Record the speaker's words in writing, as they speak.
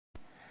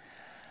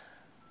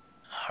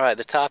All right,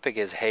 the topic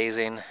is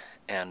hazing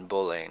and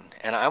bullying,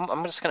 and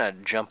I'm just gonna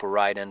jump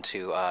right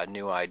into a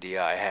new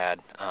idea I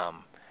had.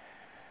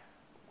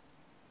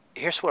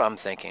 Here's what I'm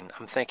thinking.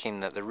 I'm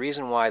thinking that the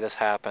reason why this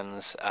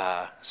happens,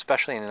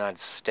 especially in the United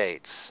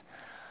States,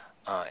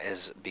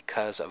 is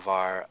because of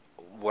our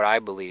what I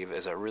believe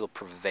is a real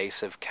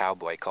pervasive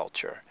cowboy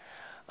culture,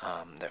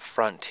 the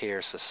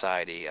frontier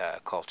society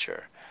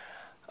culture.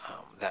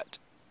 That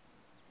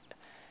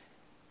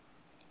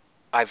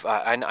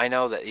I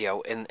know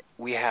that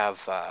we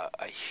have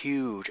a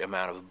huge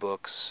amount of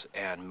books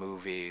and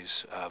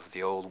movies of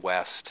the old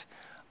West.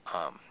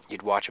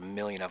 You'd watch a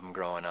million of them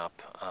growing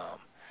up.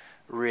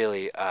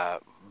 Really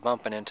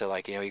bumping into,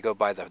 like, you go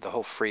by the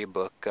whole free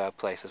book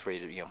places where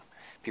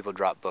people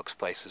drop books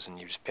places and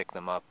you just pick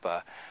them up.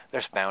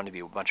 There's bound to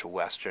be a bunch of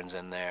westerns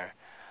in there.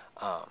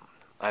 I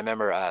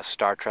remember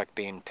Star Trek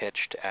being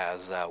pitched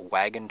as a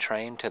wagon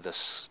train to the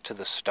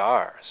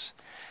stars.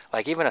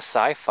 Like, even a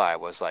sci-fi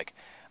was like,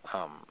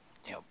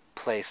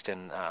 placed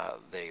in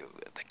the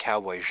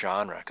cowboy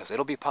genre because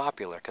it'll be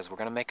popular because we're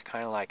gonna make it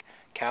kind of like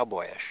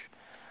cowboyish.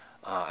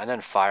 And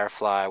then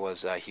Firefly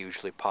was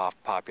hugely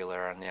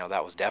popular, and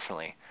that was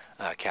definitely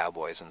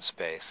cowboys in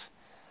space.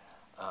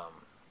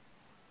 Um,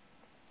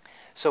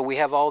 so we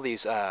have all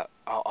these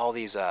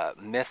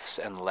myths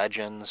and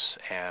legends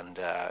and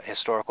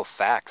historical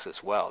facts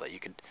as well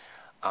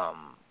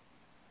um,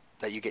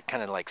 that you get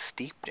kind of like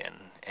steeped in,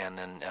 and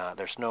then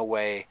there's no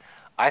way.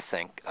 I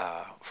think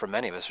for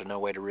many of us, there's no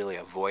way to really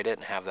avoid it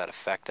and have that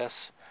affect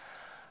us.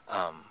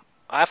 Um,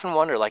 I often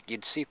wonder, like,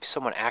 you'd see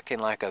someone acting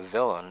like a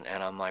villain,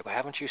 and I'm like, well,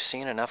 haven't you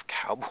seen enough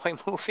cowboy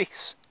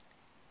movies?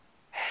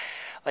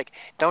 Like,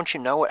 don't you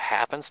know what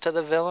happens to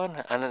the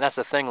villain? And that's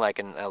the thing, like,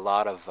 in a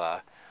lot of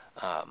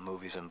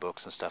movies and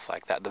books and stuff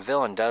like that, the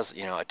villain does,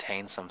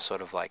 attain some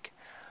sort of, like,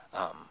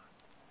 um,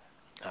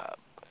 uh,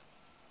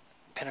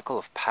 pinnacle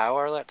of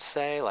power, let's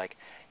say. Like,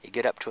 you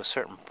get up to a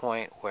certain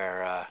point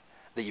where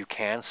that you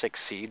can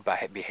succeed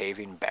by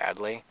behaving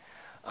badly,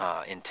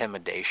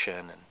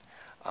 intimidation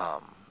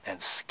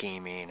and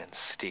scheming and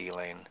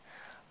stealing.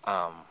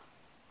 Um,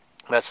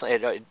 that's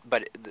it,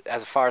 but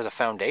as far as a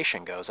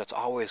foundation goes, that's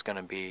always going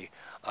to be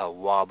a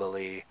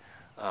wobbly,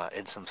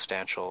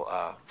 insubstantial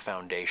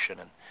foundation,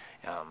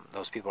 and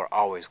those people are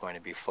always going to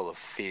be full of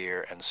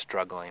fear and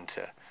struggling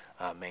to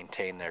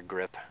maintain their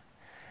grip.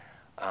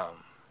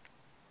 Um,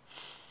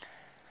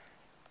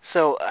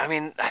 so I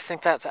mean, I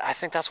think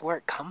that's where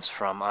it comes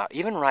from.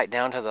 Even right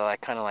down to the,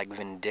 like, kind of like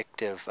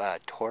vindictive,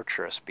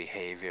 torturous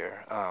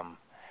behavior. I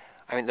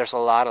mean, there's a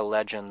lot of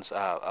legends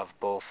of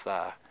both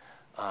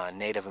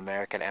Native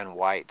American and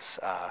whites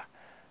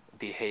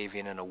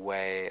behaving in a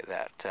way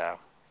that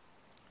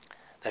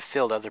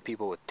filled other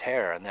people with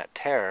terror, and that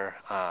terror,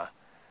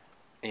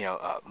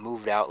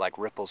 moved out like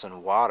ripples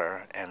in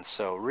water. And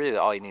so, really,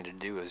 all you need to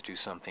do is do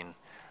something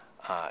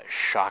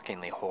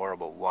shockingly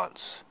horrible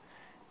once,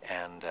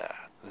 and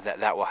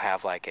that will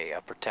have like a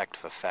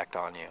protective effect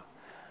on you.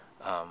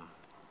 Um,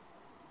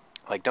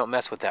 like, don't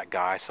mess with that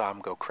guy. I saw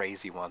him go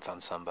crazy once on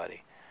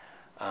somebody.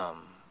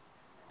 Um,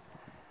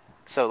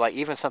 so, like,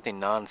 even something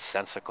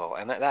nonsensical,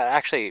 and that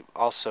actually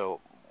also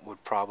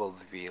would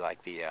probably be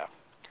like the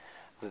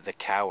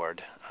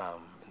coward,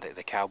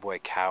 the cowboy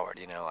coward.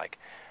 Like,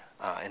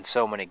 in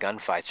so many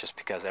gunfights, just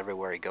because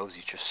everywhere he goes,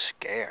 he's just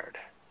scared.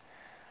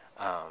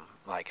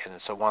 Like, and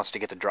so wants to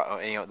get the draw.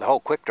 The whole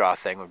quick draw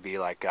thing would be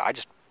like, I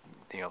just,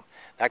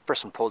 that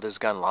person pulled his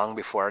gun long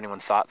before anyone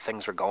thought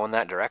things were going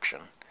that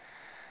direction.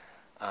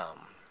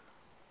 Um,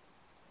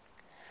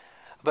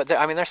 But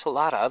I mean, there's a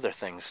lot of other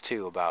things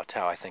too about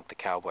how I think the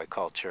cowboy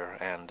culture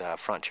and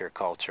frontier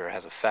culture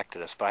has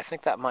affected us. But I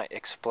think that might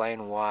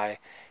explain why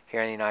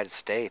here in the United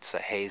States, the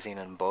hazing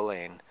and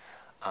bullying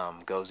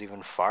goes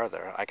even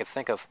farther. I could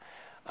think of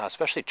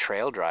especially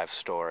trail drive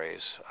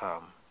stories.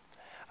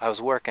 I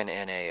was working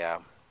in a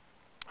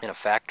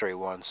factory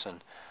once,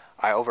 and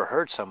I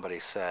overheard somebody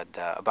said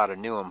about a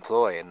new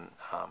employee,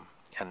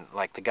 and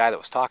like, the guy that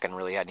was talking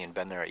really hadn't even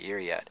been there a year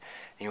yet.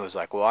 And he was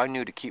like, "Well, I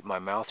knew to keep my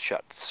mouth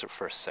shut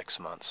for 6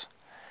 months."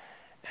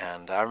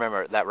 And I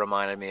remember that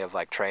reminded me of,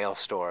 like, trail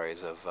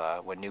stories of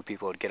when new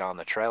people would get on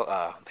the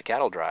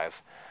cattle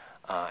drive,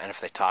 and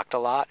if they talked a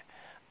lot,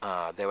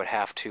 they would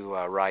have to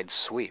ride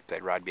sweep.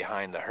 They'd ride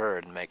behind the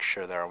herd and make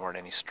sure there weren't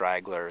any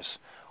stragglers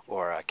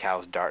or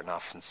cows darting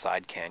off in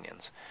side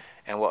canyons.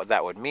 And what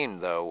that would mean,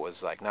 though,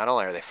 was, like, not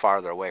only are they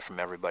farther away from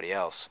everybody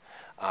else,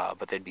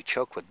 but they'd be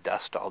choked with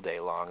dust all day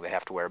long. They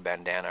have to wear a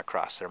bandana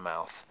across their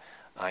mouth,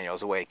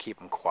 as a way to keep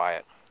them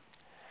quiet.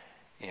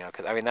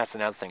 Because I mean, that's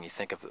another thing. You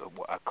think of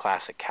a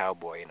classic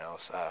cowboy,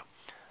 is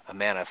a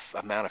man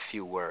of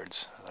few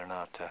words. They're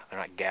not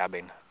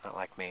gabbing, not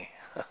like me.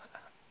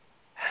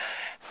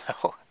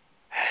 So,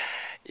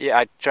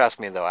 yeah, trust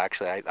me though.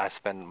 Actually, I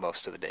spend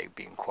most of the day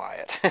being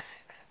quiet.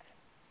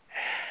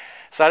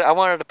 So I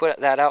wanted to put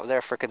that out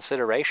there for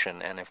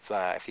consideration, and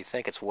if you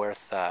think it's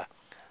worth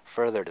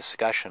further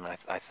discussion,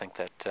 I think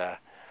that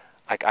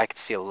I could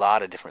see a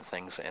lot of different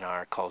things in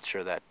our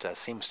culture that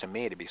seems to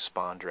me to be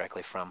spawned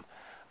directly from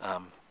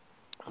um,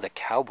 the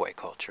cowboy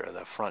culture,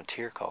 the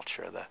frontier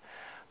culture,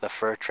 the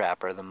fur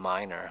trapper, the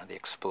miner, the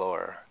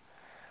explorer.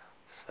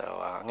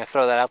 So I'm gonna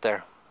throw that out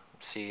there.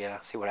 See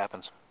what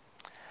happens.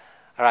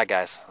 All right,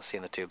 guys. I'll see you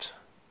in the tubes.